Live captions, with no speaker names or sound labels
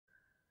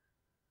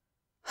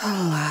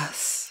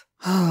Alas,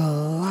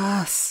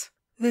 alas!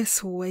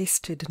 This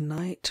wasted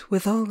night,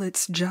 with all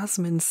its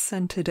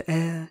jasmine-scented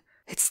air,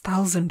 its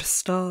 1,000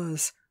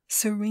 stars,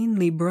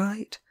 serenely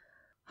bright,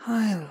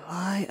 I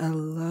lie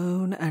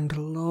alone and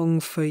long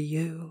for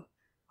you,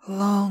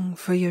 long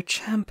for your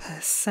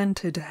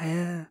champus-scented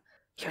hair,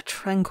 your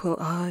tranquil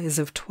eyes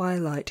of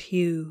twilight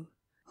hue,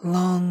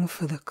 long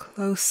for the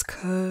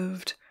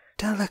close-curved,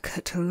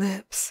 delicate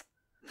lips,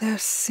 their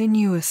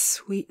sinuous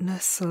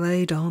sweetness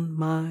laid on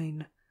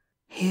mine,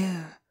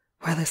 here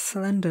where the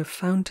slender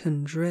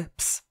fountain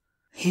drips,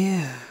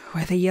 here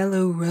where the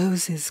yellow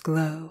roses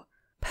glow,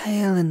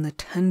 pale in the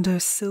tender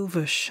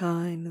silver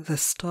shine the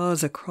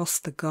stars across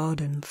the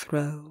garden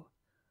throw.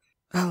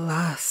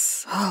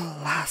 Alas,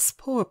 alas,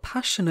 poor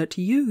passionate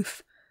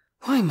youth!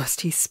 Why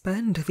must he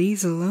spend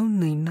these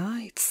lonely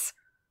nights?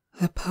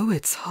 The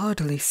poets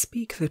hardly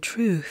speak the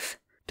truth,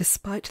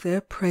 despite their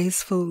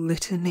praiseful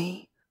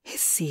litany.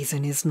 His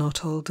season is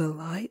not all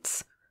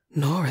delights,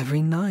 nor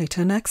every night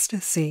an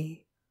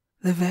ecstasy.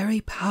 The very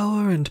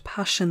power and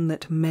passion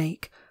that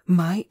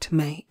might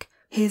make,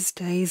 his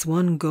days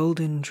one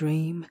golden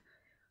dream,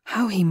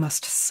 how he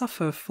must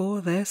suffer for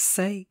their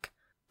sake,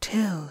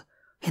 till,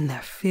 in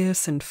their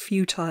fierce and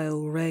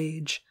futile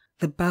rage,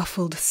 the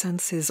baffled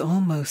senses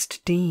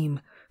almost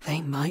deem they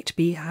might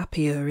be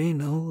happier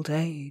in old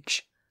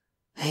age.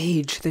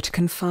 Age that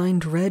can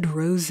find red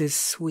roses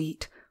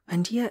sweet,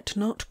 and yet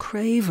not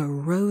crave a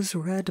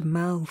rose-red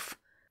mouth,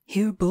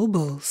 hear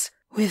bulbuls,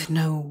 with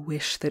no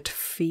wish that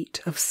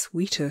feet of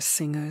sweeter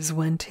singers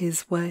went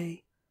his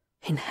way,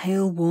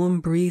 inhale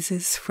warm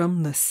breezes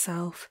from the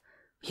south,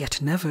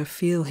 yet never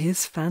feel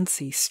his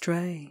fancy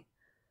stray.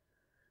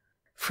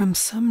 From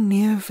some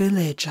near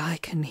village I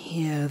can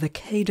hear the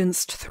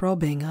cadenced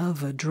throbbing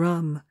of a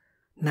drum,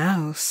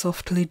 now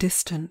softly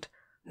distant,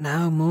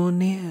 now more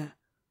near,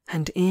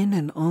 and in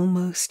an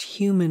almost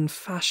human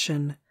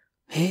fashion,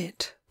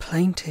 it,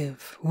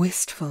 plaintive,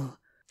 wistful,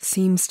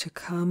 seems to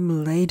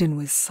come laden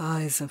with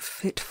sighs of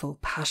fitful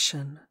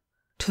passion,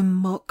 to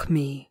mock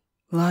me,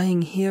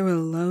 lying here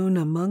alone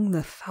among the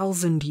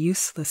 1,000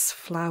 useless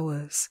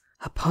flowers,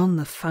 upon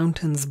the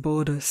fountain's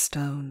border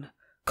stone,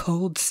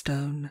 cold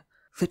stone,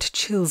 that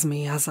chills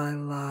me as I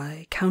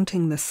lie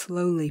counting the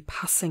slowly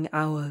passing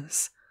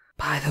hours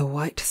by the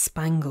white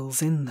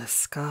spangles in the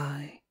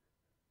sky.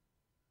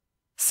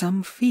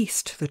 Some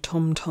feast the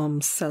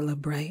tom-toms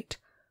celebrate,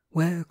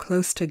 where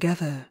close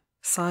together,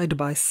 side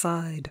by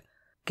side,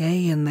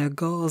 gay in their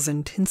gauze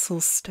and tinsel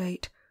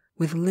state,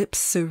 with lips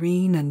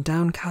serene and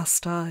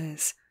downcast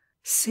eyes,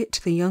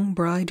 sit the young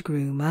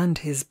bridegroom and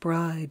his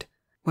bride,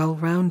 while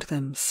round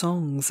them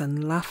songs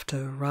and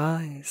laughter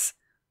rise.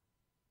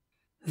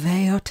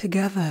 They are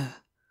together.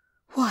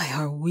 Why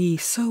are we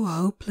so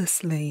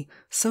hopelessly,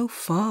 so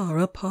far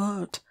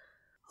apart?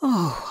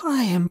 Oh,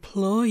 I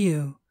implore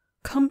you,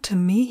 come to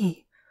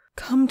me,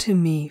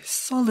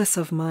 solace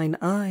of mine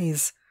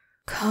eyes,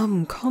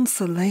 come,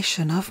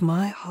 consolation of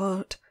my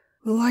heart,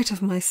 light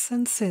of my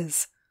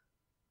senses.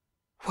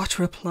 What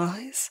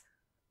replies?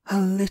 A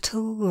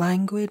little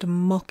languid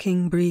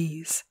mocking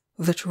breeze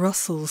that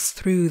rustles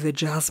through the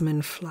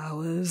jasmine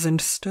flowers and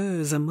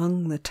stirs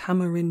among the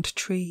tamarind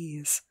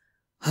trees.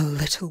 A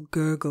little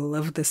gurgle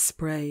of the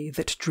spray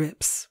that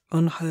drips,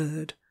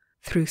 unheard,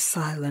 through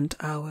silent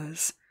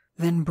hours,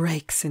 then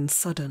breaks in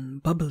sudden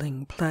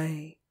bubbling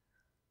play.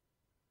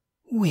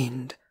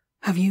 Wind,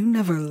 have you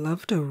never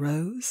loved a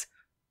rose?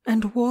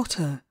 And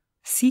water,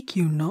 seek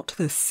you not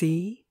the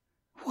sea?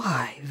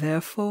 Why,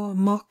 therefore,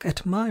 mock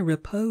at my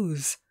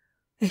repose?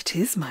 It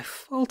is my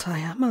fault I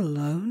am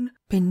alone,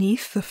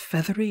 beneath the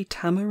feathery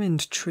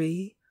tamarind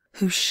tree,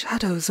 whose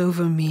shadows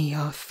over me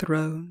are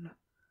thrown.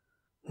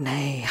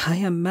 Nay, I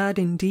am mad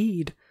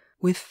indeed,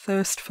 with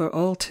thirst for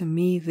all to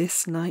me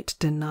this night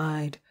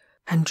denied,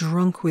 and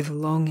drunk with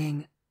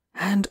longing,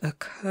 and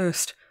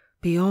accursed,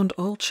 beyond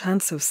all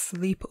chance of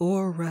sleep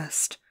or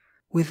rest,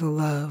 with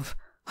love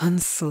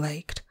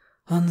unslaked,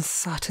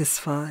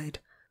 unsatisfied,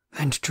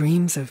 and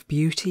dreams of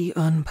beauty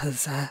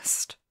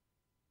unpossessed.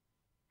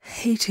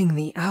 Hating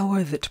the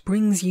hour that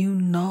brings you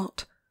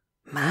not,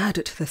 mad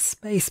at the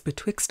space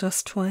betwixt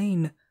us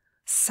twain,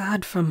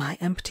 sad for my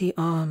empty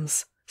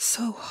arms,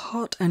 so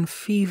hot and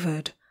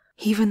fevered,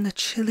 even the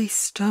chilly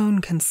stone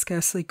can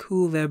scarcely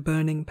cool their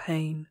burning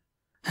pain.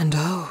 And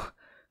oh,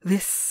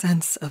 this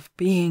sense of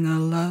being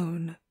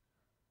alone.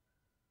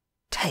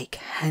 Take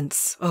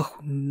hence, O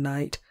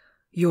night,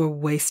 your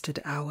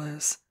wasted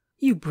hours.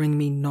 You bring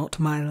me not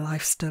my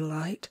life's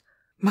delight,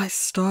 my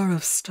star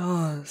of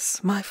stars,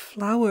 my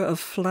flower of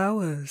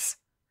flowers.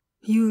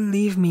 You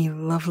leave me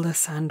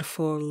loveless and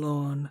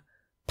forlorn.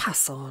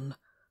 Pass on,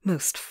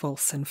 most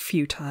false and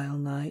futile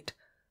night.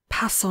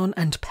 Pass on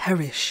and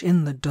perish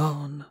in the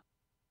dawn.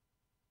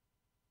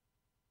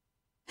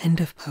 End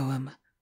of poem.